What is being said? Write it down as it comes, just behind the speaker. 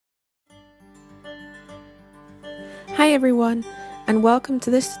Hi everyone, and welcome to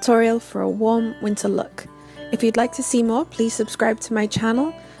this tutorial for a warm winter look. If you'd like to see more, please subscribe to my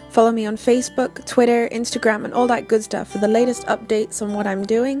channel, follow me on Facebook, Twitter, Instagram and all that good stuff for the latest updates on what I'm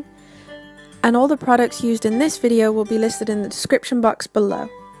doing. And all the products used in this video will be listed in the description box below.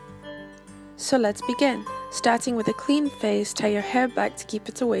 So let's begin. Starting with a clean face, tie your hair back to keep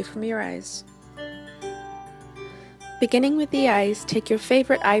it away from your eyes. Beginning with the eyes, take your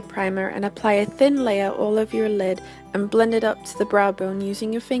favorite eye primer and apply a thin layer all over your lid and blend it up to the brow bone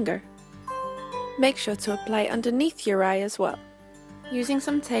using your finger. Make sure to apply underneath your eye as well. Using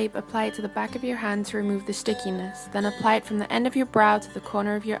some tape, apply it to the back of your hand to remove the stickiness, then apply it from the end of your brow to the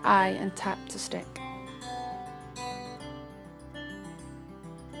corner of your eye and tap to stick.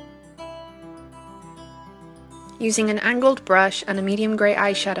 Using an angled brush and a medium grey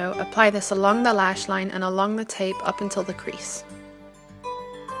eyeshadow, apply this along the lash line and along the tape up until the crease.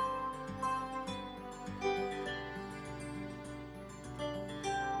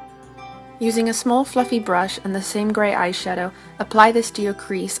 Using a small fluffy brush and the same grey eyeshadow, apply this to your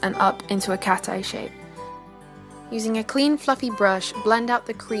crease and up into a cat eye shape. Using a clean fluffy brush, blend out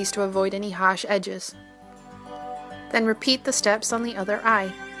the crease to avoid any harsh edges. Then repeat the steps on the other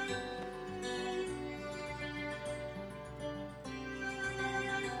eye.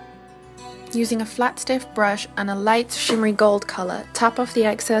 Using a flat stiff brush and a light shimmery gold colour, tap off the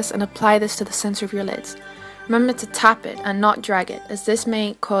excess and apply this to the centre of your lids. Remember to tap it and not drag it, as this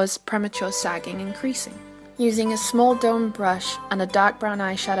may cause premature sagging and creasing. Using a small dome brush and a dark brown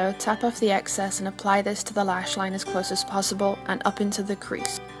eyeshadow, tap off the excess and apply this to the lash line as close as possible and up into the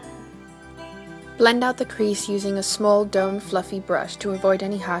crease. Blend out the crease using a small dome fluffy brush to avoid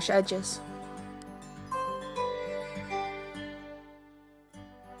any harsh edges.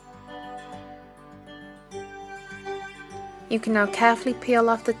 You can now carefully peel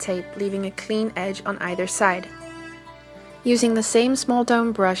off the tape, leaving a clean edge on either side. Using the same small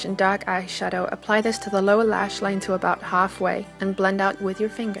dome brush and dark eyeshadow, apply this to the lower lash line to about halfway and blend out with your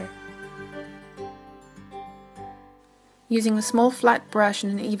finger. Using a small flat brush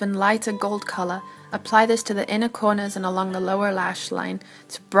and an even lighter gold colour, apply this to the inner corners and along the lower lash line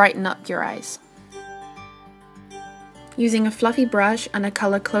to brighten up your eyes. Using a fluffy brush and a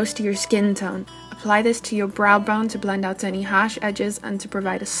colour close to your skin tone, apply this to your brow bone to blend out any harsh edges and to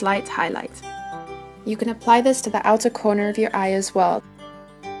provide a slight highlight. You can apply this to the outer corner of your eye as well.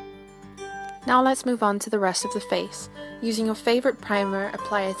 Now let's move on to the rest of the face. Using your favourite primer,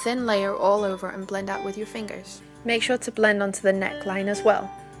 apply a thin layer all over and blend out with your fingers. Make sure to blend onto the neckline as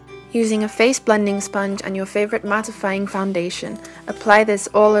well. Using a face blending sponge and your favourite mattifying foundation, apply this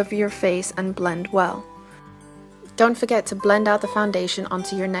all over your face and blend well. Don't forget to blend out the foundation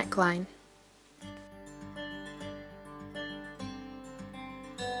onto your neckline.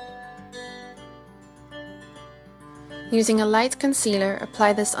 Using a light concealer,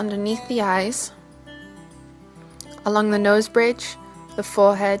 apply this underneath the eyes, along the nose bridge, the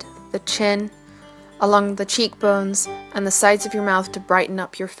forehead, the chin, along the cheekbones, and the sides of your mouth to brighten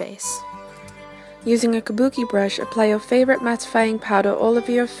up your face. Using a kabuki brush, apply your favorite mattifying powder all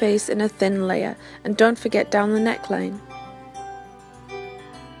over your face in a thin layer, and don't forget down the neckline.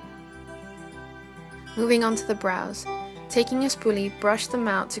 Moving on to the brows. Taking a spoolie, brush them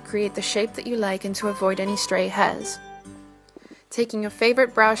out to create the shape that you like and to avoid any stray hairs. Taking your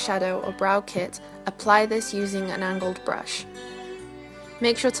favorite brow shadow or brow kit, apply this using an angled brush.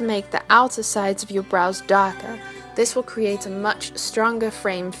 Make sure to make the outer sides of your brows darker. This will create a much stronger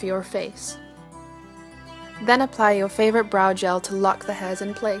frame for your face. Then apply your favorite brow gel to lock the hairs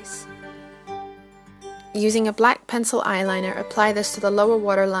in place. Using a black pencil eyeliner, apply this to the lower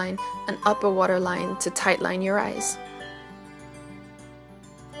waterline and upper waterline to tightline your eyes.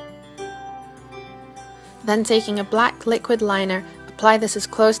 Then taking a black liquid liner, apply this as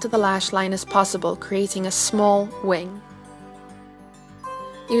close to the lash line as possible, creating a small wing.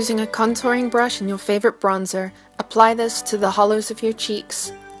 Using a contouring brush and your favorite bronzer, apply this to the hollows of your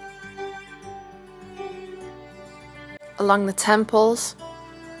cheeks, along the temples,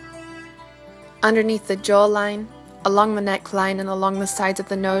 underneath the jawline, along the neckline and along the sides of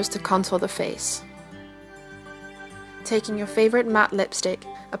the nose to contour the face. Taking your favorite matte lipstick,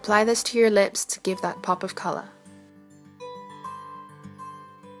 apply this to your lips to give that pop of colour.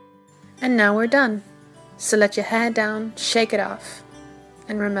 And now we're done. So let your hair down, shake it off,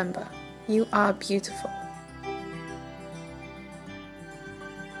 and remember, you are beautiful.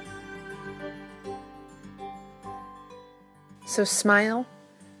 So smile,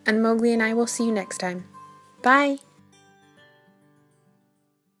 and Mowgli and I will see you next time. Bye!